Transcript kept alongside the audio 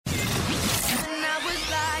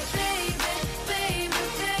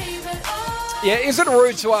Yeah, is it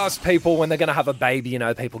rude to ask people when they're going to have a baby? You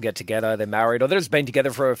know, people get together, they're married, or they've just been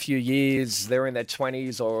together for a few years, they're in their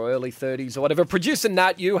 20s or early 30s or whatever. Producer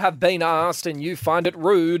Nat, you have been asked and you find it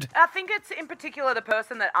rude. I think it's in particular the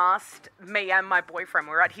person that asked me and my boyfriend.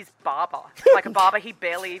 We were at his barber, like a barber he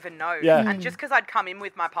barely even knows. Yeah. And just because I'd come in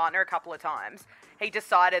with my partner a couple of times, he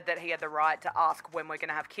decided that he had the right to ask when we're going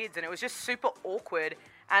to have kids. And it was just super awkward.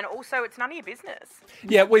 And also, it's none of your business.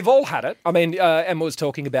 Yeah, we've all had it. I mean, Emma was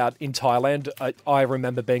talking about in Thailand. I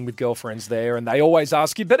remember being with girlfriends there and they always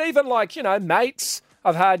ask you, but even like, you know, mates,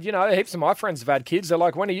 I've had, you know, heaps of my friends have had kids. They're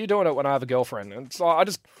like, when are you doing it when I have a girlfriend? And it's like,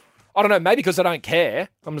 I don't know, maybe because I don't care.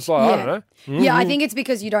 I'm just like, I don't know. Mm-hmm. Yeah, I think it's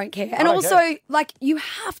because you don't care. And also, like, you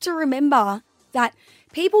have to remember that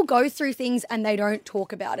people go through things and they don't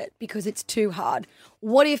talk about it because it's too hard.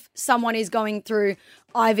 What if someone is going through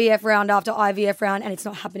IVF round after IVF round and it's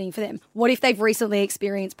not happening for them? What if they've recently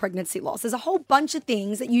experienced pregnancy loss? There's a whole bunch of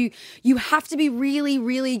things that you have to be really,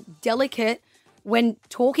 really delicate when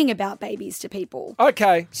talking about babies to people.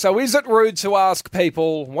 Okay, so is it rude to ask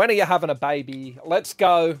people, when are you having a baby? Let's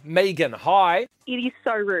go. Megan, hi. It is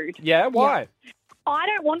so rude. Yeah, why? I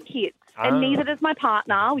don't want kids, and neither does my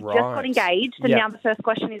partner. We just Right. got engaged, and now the first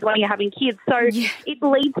question is, when are you having kids? So it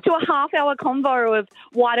leads to a half-hour convo of,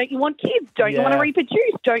 why don't you want kids? Don't you want to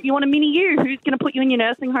reproduce? Don't you want a mini you? Who's going to put you in your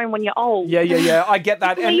nursing home when you're old? Yeah, I get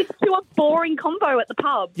that. It leads to a boring convo at the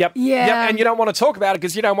pub. Yep. Yeah. Yep, and you don't want to talk about it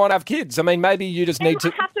because you don't want to have kids. I mean, maybe you just need to...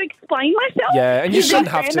 I have to explain myself. Yeah, and you shouldn't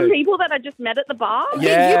have Random to. people that I just met at the bar.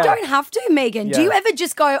 Yeah. You don't have to, Megan. Do Yeah. you ever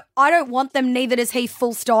just go, I don't want them, neither does he,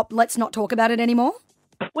 full stop, let's not talk about it anymore?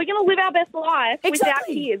 We're going to live our best life without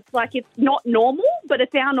Exactly. kids. Like, it's not normal, but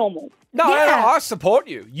it's our normal. No, Yeah. I support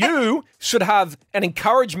you. You should have an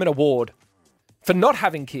encouragement award for not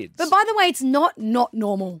having kids. But by the way, it's not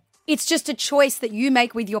normal. It's just a choice that you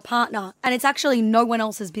make with your partner, and it's actually no one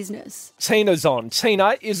else's business. Tina's on.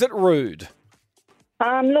 Tina, is it rude?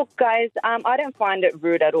 Look, guys, I don't find it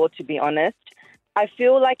rude at all, to be honest. I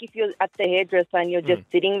feel like if you're at the hairdresser and you're just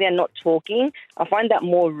sitting there not talking, I find that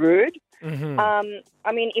more rude. Mm-hmm.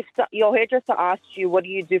 I mean, if your hairdresser asks you, what do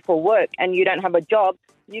you do for work, and you don't have a job,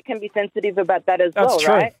 you can be sensitive about that as That's well,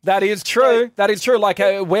 true. right? That is true. That is true. Like,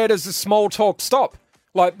 where does the small talk stop?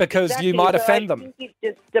 Like, because you Exactly. might So offend I them. think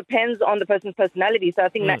it just depends on the person's personality. So I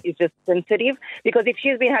think that is just sensitive, because if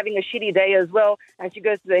she's been having a shitty day as well and she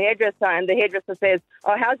goes to the hairdresser and the hairdresser says,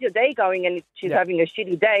 oh, how's your day going? And she's having a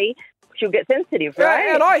shitty day, she'll get sensitive, right?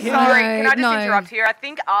 Yeah, and I hear Sorry, you. can I just no. interrupt here? I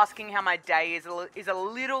think asking how my day is a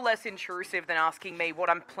little less intrusive than asking me what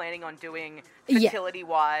I'm planning on doing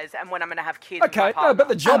fertility-wise and when I'm going to have kids with my Okay, partner. no, but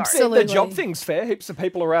the job, Absolutely. the job thing's fair. Heaps of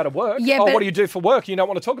people are out of work. Yeah, oh, but- what do you do for work? You don't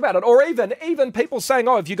want to talk about it. Or even people saying,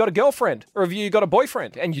 oh, have you got a girlfriend? Or have you got a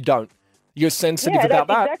boyfriend? And you don't. You're sensitive about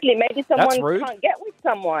that. Exactly. Maybe That's someone rude. can't get with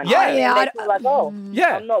someone. Yeah. And Yeah, they feel like, oh,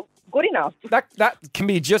 Yeah. I'm not good enough. That can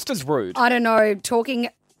be just as rude. I don't know, talking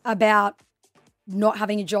about not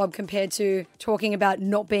having a job compared to talking about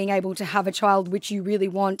not being able to have a child, which you really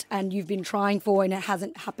want and you've been trying for and it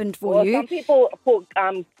hasn't happened for Well, you. some people put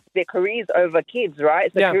their careers over kids,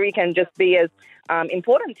 right? So Yeah. career can just be as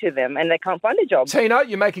important to them, and they can't find a job. Tina,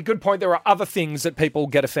 you make a good point. There are other things that people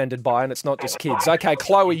get offended by, and it's not just kids. Okay,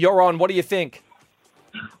 Chloe, you're on. What do you think?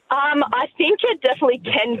 I think it definitely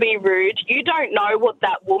can be rude. You don't know what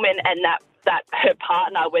that woman and that her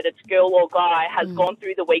partner, whether it's girl or guy, has gone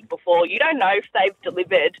through the week before. You don't know if they've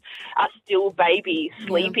delivered a still baby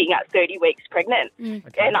sleeping at 30 weeks pregnant.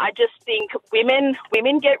 And I just think women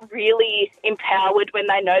get really empowered when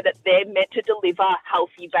they know that they're meant to deliver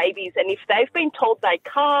healthy babies. And if they've been told they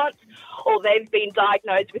can't, or they've been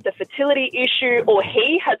diagnosed with a fertility issue, or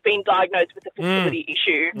he has been diagnosed with a fertility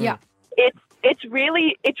issue, Yeah. it's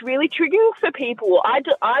really triggering for people. I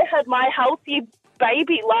had my healthy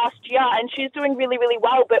baby last year and she's doing really, really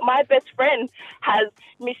well, but my best friend has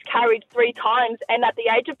miscarried 3 times and at the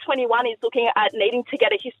age of 21 is looking at needing to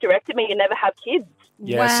get a hysterectomy and never have kids.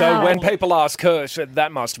 Yeah, so Wow. when people ask her,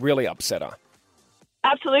 that must really upset her.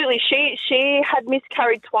 Absolutely. She had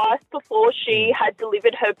miscarried twice before she had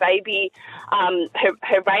delivered her baby,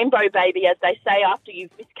 her rainbow baby, as they say, after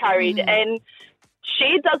you've miscarried. And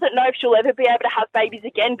she doesn't know if she'll ever be able to have babies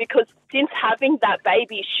again because since having that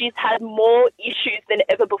baby, she's had more issues than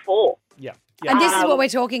ever before. Yeah. And this is what we're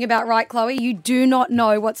talking about, right, Chloe? You do not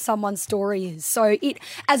know what someone's story is. So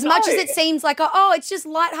as much as it seems like, oh, it's just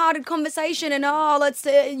lighthearted conversation and, oh, let's,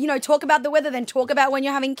 talk about the weather, then talk about when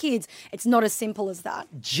you're having kids. It's not as simple as that.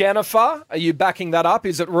 Jennifer, are you backing that up?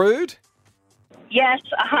 Is it rude? Yes,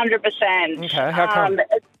 100%. Okay, how come?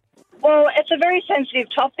 Well, it's a very sensitive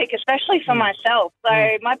topic, especially for myself.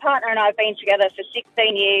 So my partner and I have been together for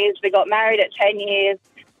 16 years. We got married at 10 years.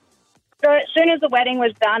 So as soon as the wedding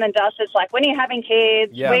was done and dusted, it's like, when are you having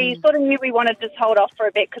kids? Yeah. We sort of knew we wanted to just hold off for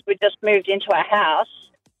a bit because we just moved into our house.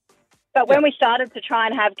 But when we started to try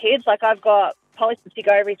and have kids, like I've got polycystic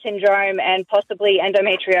ovary syndrome and possibly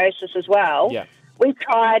endometriosis as well. Yeah. We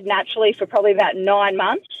tried naturally for probably about 9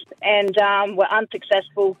 months and were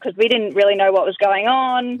unsuccessful because we didn't really know what was going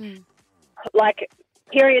on. Like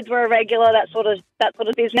periods were irregular, that sort of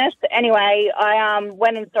business. But anyway, I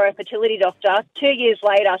went and saw a fertility doctor 2 years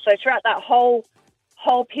later. So throughout that whole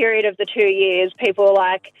period of the 2 years, people were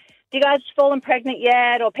like, "Do you guys fallen pregnant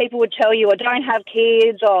yet?" Or people would tell you, "Or don't have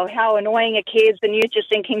kids," or "How annoying are kids?" And you're just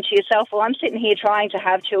thinking to yourself, "Well, I'm sitting here trying to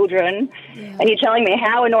have children, and you're telling me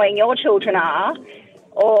how annoying your children are."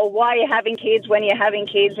 Or why you're having kids when you're having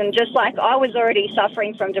kids. And just like I was already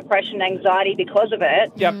suffering from depression and anxiety because of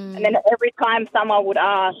it. Yep. And then every time someone would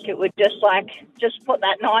ask, it would just put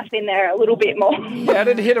that knife in there a little bit more. Yeah,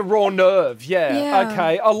 it hit a raw nerve. Yeah.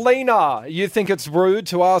 Okay. Alina, you think it's rude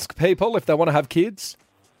to ask people if they want to have kids?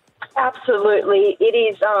 Absolutely. It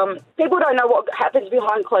is. People don't know what happens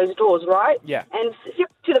behind closed doors, right? Yeah. And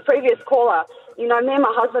to the previous caller, me and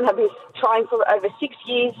my husband have been trying for over 6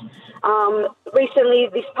 years. Recently,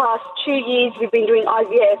 this past 2 years, we've been doing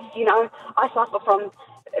IVF. I suffer from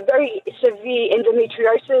very severe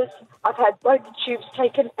endometriosis. I've had both tubes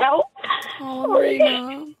taken out. Oh,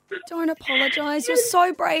 Alina, don't apologise. You're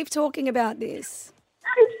so brave talking about this.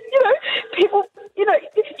 People,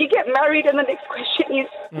 you get married and the next question is,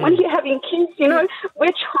 when you're having kids, we're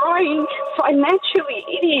trying financially.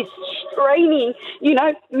 It is straining,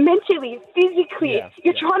 mentally, physically. Yeah.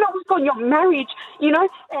 You're trying to work on your marriage,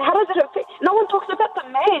 How does it affect? No one talks about the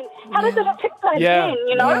man. How does it affect that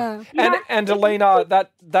man, Yeah. And Alina,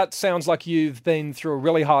 that sounds like you've been through a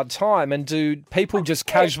really hard time. And do people just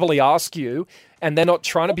casually ask you, and they're not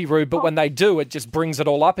trying to be rude, but when they do, it just brings it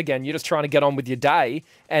all up again. You're just trying to get on with your day,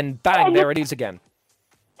 and bang, there it is again.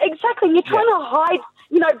 Exactly. You're trying to hide,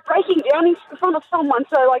 breaking down in front of someone.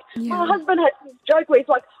 So, my husband had this joke where he's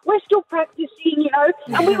like, "We're still practicing,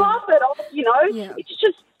 and we laugh at it, Yeah. It's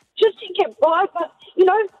just to get by. But,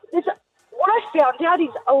 what I found out is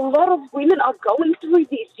a lot of women are going through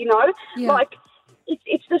this, Yeah. Like,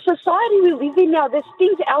 it's the society we live in now. There's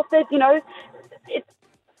things out there,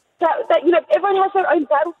 that everyone has their own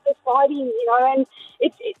battles they're fighting, and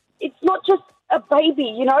it's not just a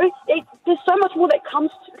baby, there's so much more that comes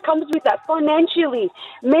with that financially,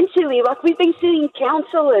 mentally. Like we've been seeing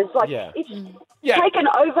counsellors, it's taken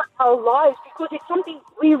over our lives because it's something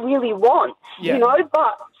we really want,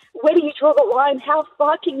 But where do you draw the line? How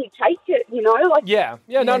far can you take it?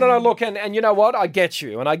 No. Look, and you know what? I get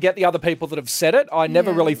you, and I get the other people that have said it. I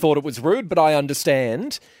never really thought it was rude, but I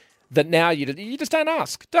understand that now you just don't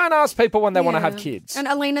ask. Don't ask people when they want to have kids. And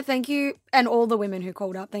Alina, thank you, and all the women who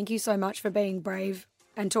called up, thank you so much for being brave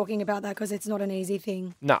and talking about that because it's not an easy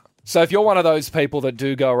thing. No. So if you're one of those people that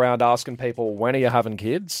do go around asking people, when are you having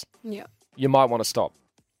kids? Yeah. You might want to stop.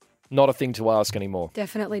 Not a thing to ask anymore.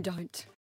 Definitely don't.